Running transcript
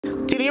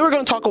Today we're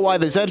going to talk about why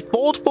the Z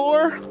Fold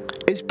 4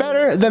 is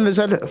better than the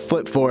Z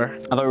Flip 4. I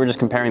thought we were just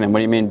comparing them. What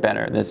do you mean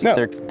better?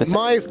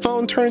 My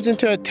phone turns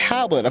into a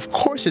tablet. Of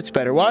course it's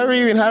better. Why are we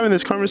even having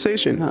this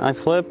conversation? I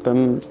flip.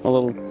 I'm a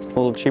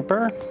little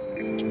cheaper. Are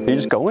you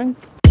just going?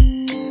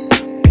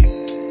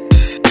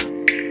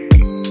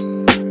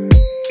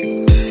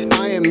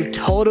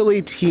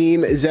 Totally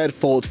team Z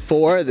Fold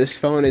 4. This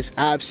phone is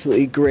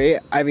absolutely great.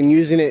 I've been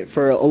using it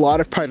for a lot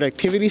of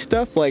productivity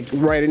stuff, like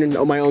writing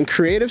my own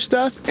creative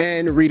stuff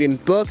and reading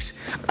books.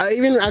 I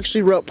even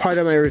actually wrote part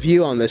of my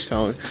review on this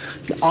phone.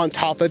 On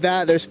top of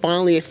that, there's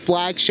finally a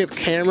flagship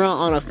camera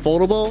on a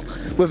foldable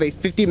with a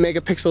 50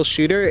 megapixel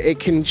shooter. It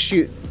can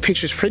shoot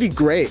pictures pretty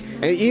great,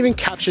 and it even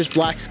captures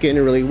black skin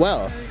really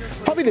well.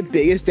 Probably the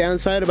biggest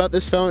downside about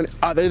this phone,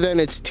 other than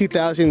its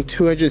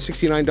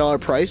 $2,269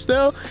 price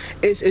though,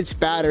 is its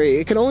battery.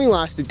 It can only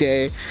last a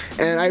day,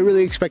 and I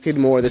really expected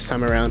more this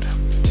time around.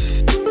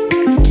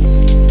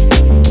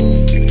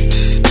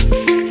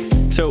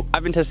 So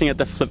I've been testing out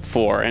the Flip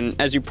 4, and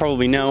as you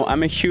probably know,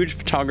 I'm a huge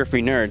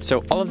photography nerd,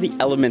 so all of the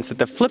elements that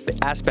the Flip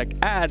aspect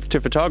adds to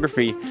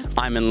photography,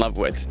 I'm in love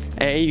with.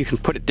 A, you can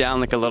put it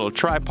down like a little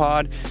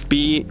tripod.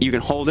 B, you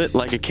can hold it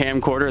like a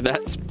camcorder.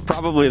 That's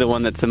probably the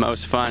one that's the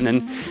most fun,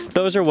 and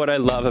those are what I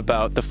love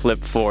about the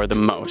Flip 4 the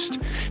most.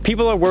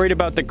 People are worried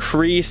about the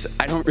crease.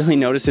 I don't really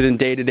notice it in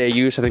day-to-day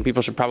use. I think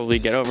people should probably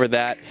get over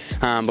that,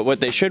 but what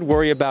they should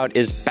worry about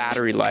is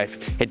battery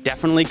life. It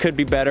definitely could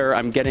be better.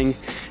 I'm getting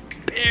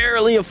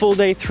barely a full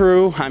day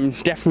through. I'm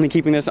definitely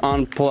keeping this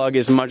on plug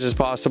as much as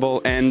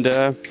possible, and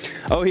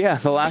oh yeah,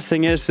 the last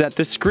thing is that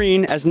the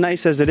screen, as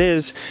nice as it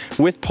is,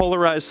 with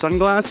polarized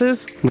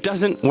sunglasses,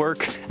 doesn't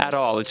work at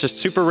all. It's just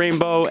super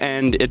rainbow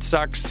and it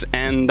sucks,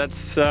 and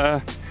that's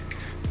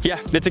yeah,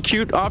 it's a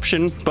cute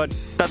option, but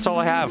that's all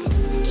I have.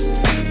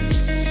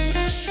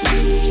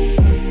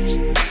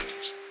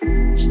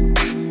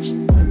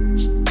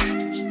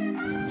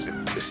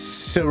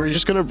 So we're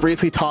just gonna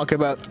briefly talk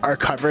about our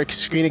cover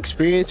screen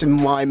experience,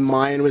 and why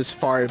mine was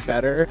far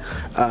better.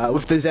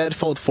 With the Z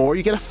Fold 4,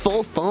 you get a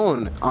full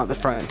phone on the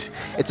front.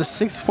 It's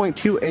a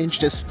 6.2-inch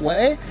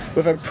display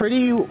with a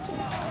pretty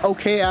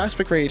okay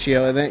aspect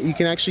ratio, and that you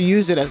can actually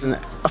use it as a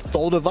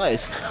full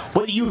device.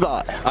 What do you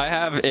got? I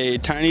have a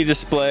tiny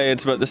display.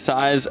 It's about the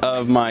size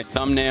of my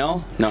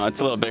thumbnail. No,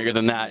 it's a little bigger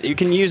than that. You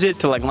can use it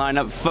to like line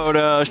up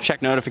photos,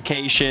 check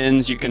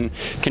notifications. You can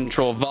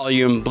control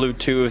volume,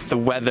 Bluetooth, the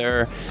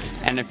weather,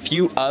 and a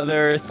few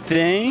other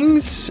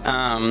things.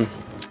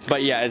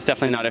 But yeah, it's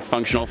definitely not a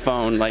functional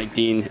phone like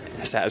Dean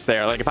has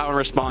there. Like if I want to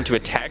respond to a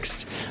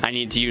text, I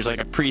need to use like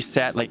a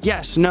preset, like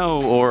yes,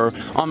 no, or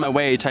on my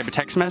way type of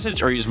text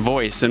message, or use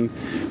voice. And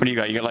what do you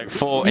got? You got like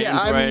full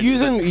Android? I'm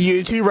using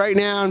YouTube right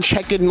now. I'm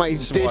checking my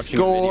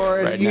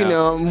Discord, right you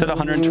know. Is it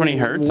 120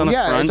 hertz on the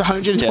front? Yeah, it's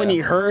 120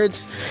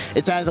 hertz.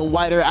 It has a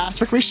wider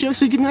aspect ratio,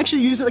 so you can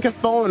actually use it like a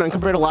phone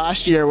compared to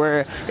last year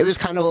where it was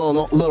kind of a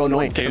little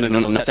annoying. Okay,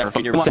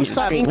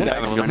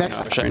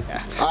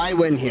 I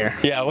win here.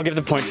 Yeah, we'll give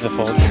the point to the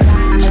Fold.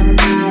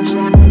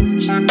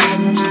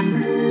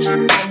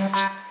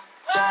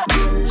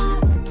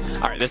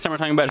 Alright, this time we're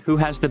talking about who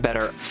has the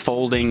better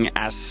folding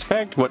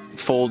aspect, what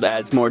fold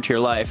adds more to your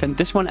life, and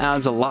this one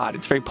adds a lot.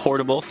 It's very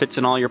portable, fits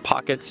in all your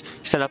pockets,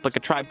 you set up like a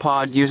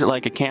tripod, use it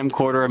like a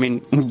camcorder. I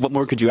mean, what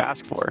more could you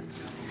ask for?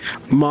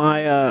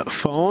 My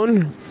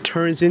phone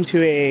turns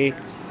into a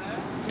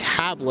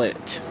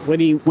tablet. What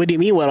do you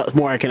mean what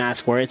more I can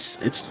ask for?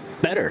 It's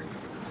better.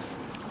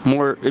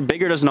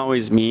 Bigger doesn't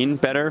always mean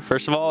better,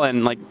 first of all,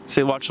 and like,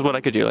 say, watch what I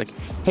could do. Like,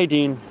 hey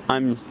Dean,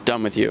 I'm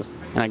done with you.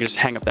 And I can just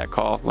hang up that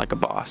call like a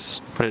boss,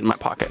 put it in my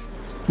pocket.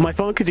 My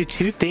phone could do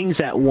two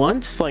things at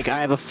once. Like, I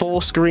have a full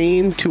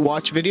screen to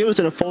watch videos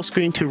and a full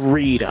screen to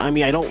read. I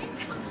mean, I don't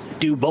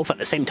do both at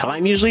the same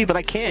time usually, but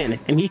I can,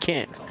 and he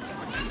can't.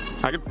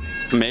 I could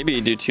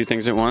maybe do two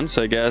things at once,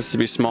 I guess. It'd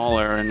be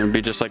smaller, and it'd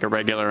be just like a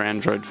regular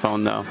Android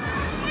phone though.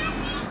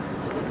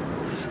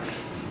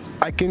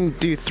 I can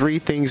do three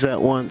things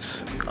at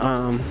once.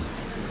 I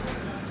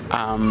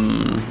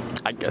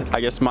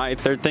guess my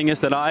third thing is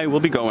that I will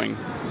be going.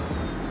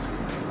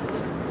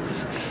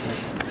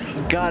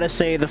 Gotta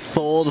say the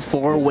Fold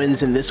 4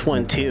 wins in this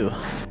one too.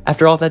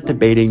 After all that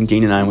debating,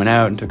 Dean and I went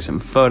out and took some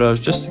photos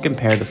just to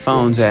compare the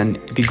phones, and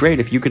it'd be great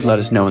if you could let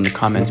us know in the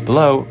comments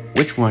below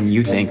which one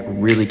you think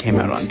really came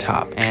out on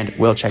top, and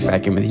we'll check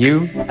back in with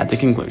you at the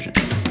conclusion.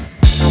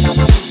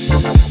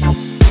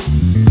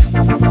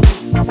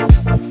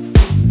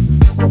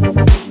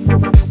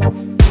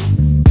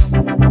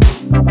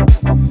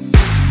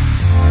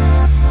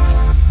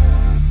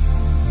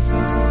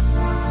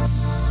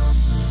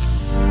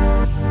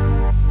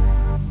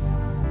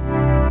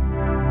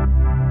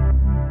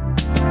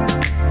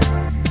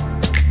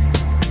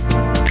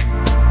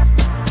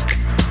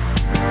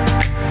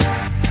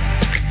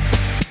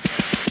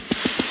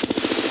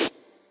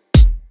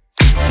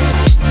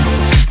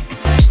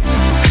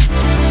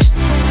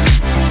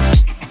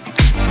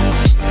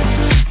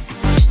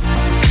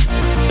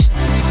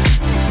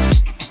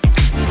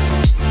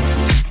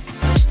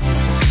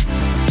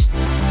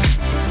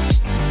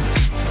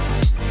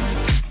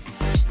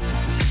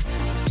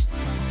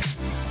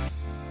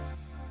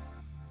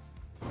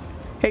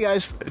 Hey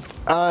guys,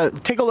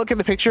 take a look at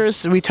the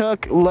pictures we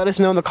took. Let us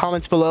know in the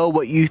comments below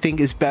what you think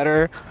is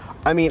better.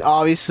 I mean,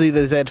 obviously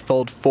the Z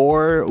Fold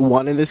 4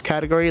 won in this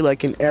category,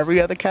 like in every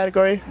other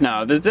category.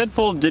 No, the Z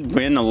Fold did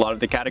win a lot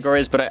of the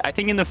categories, but I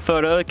think in the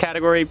photo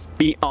category,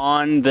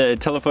 beyond the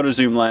telephoto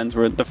zoom lens,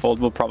 where the Fold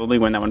will probably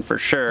win that one for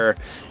sure,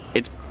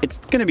 it's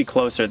going to be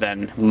closer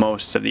than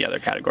most of the other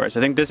categories.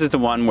 I think this is the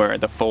one where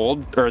the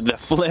Fold, or the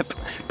Flip,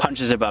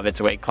 punches above its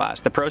weight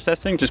class. The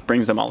processing just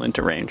brings them all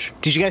into range.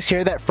 Did you guys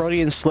hear that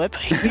Freudian slip?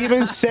 He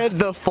even said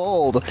the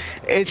Fold.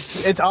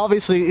 It's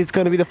obviously, it's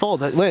going to be the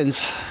Fold that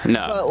wins.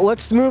 No. But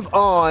let's move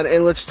on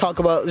and let's talk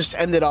about, just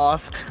end it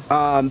off.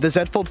 The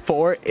Z Fold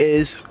 4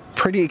 is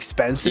pretty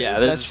expensive.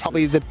 Yeah, that's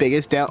probably the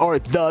biggest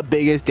downside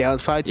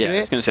to it. Yeah, I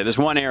was gonna say there's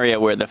one area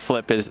where the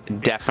Flip is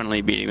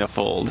definitely beating the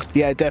Fold.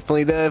 Yeah,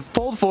 definitely. The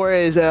Fold 4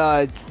 is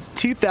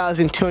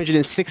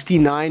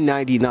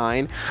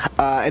 $2,269.99,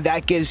 and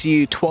that gives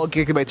you 12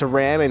 gigabytes of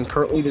RAM. And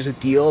currently, there's a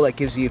deal that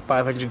gives you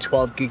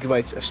 512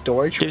 gigabytes of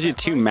storage. Gives you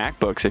 2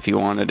 MacBooks if you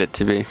wanted it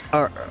to be.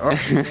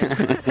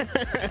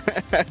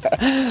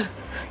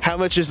 How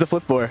much is the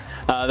Flip 4?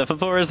 The Flip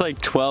 4 is like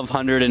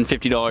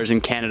 $1,250 in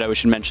Canada. We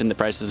should mention the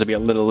prices will be a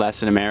little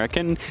less in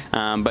American,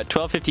 but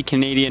 $1,250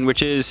 Canadian,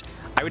 which is,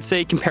 I would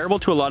say, comparable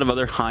to a lot of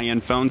other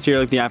high-end phones here,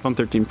 like the iPhone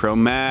 13 Pro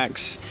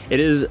Max. It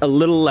is a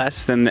little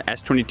less than the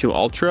S22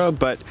 Ultra,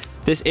 but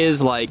this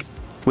is like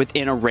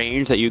within a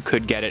range that you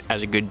could get it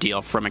as a good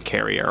deal from a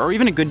carrier, or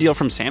even a good deal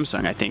from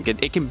Samsung. I think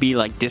it can be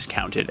like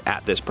discounted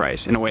at this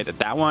price in a way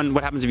that one,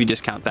 what happens if you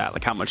discount that?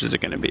 Like, how much is it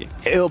going to be?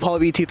 It'll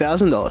probably be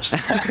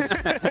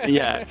 $2,000.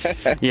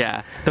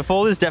 yeah. The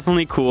Fold is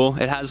definitely cool.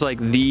 It has like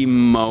the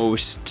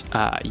most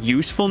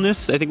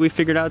usefulness I think we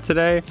figured out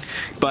today,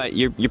 but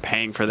you're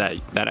paying for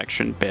that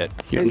extra bit.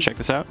 You can check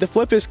this out. The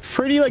Flip is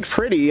pretty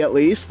at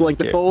least. Like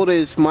the Fold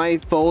is, my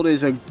Fold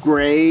is a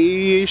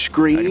grayish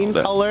green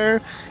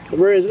color,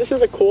 whereas this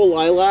is a cool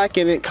lilac,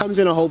 and it comes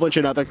in a whole bunch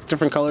of other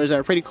different colors that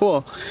are pretty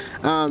cool.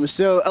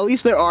 So at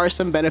least there are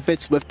some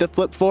benefits with the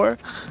Flip 4,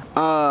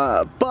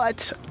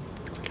 but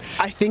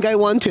I think I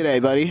won today,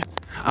 buddy.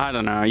 I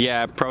don't know.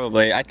 Yeah,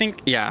 probably. I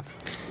think, yeah.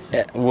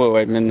 Whoa,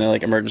 I'm in the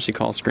like emergency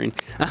call screen.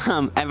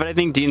 But I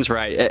think Dean's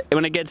right.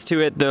 When it gets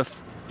to it, the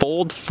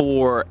Fold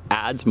 4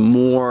 adds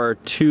more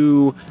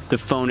to the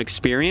phone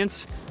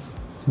experience.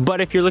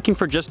 But if you're looking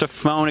for just a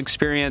phone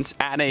experience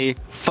at a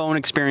phone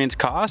experience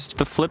cost,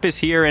 the Flip is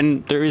here,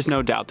 and there is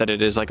no doubt that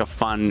it is like a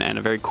fun and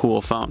a very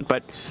cool phone.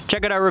 But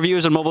check out our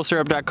reviews on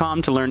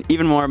MobileSyrup.com to learn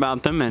even more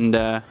about them,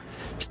 and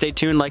stay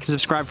tuned, like and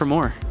subscribe for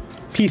more.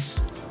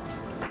 Peace.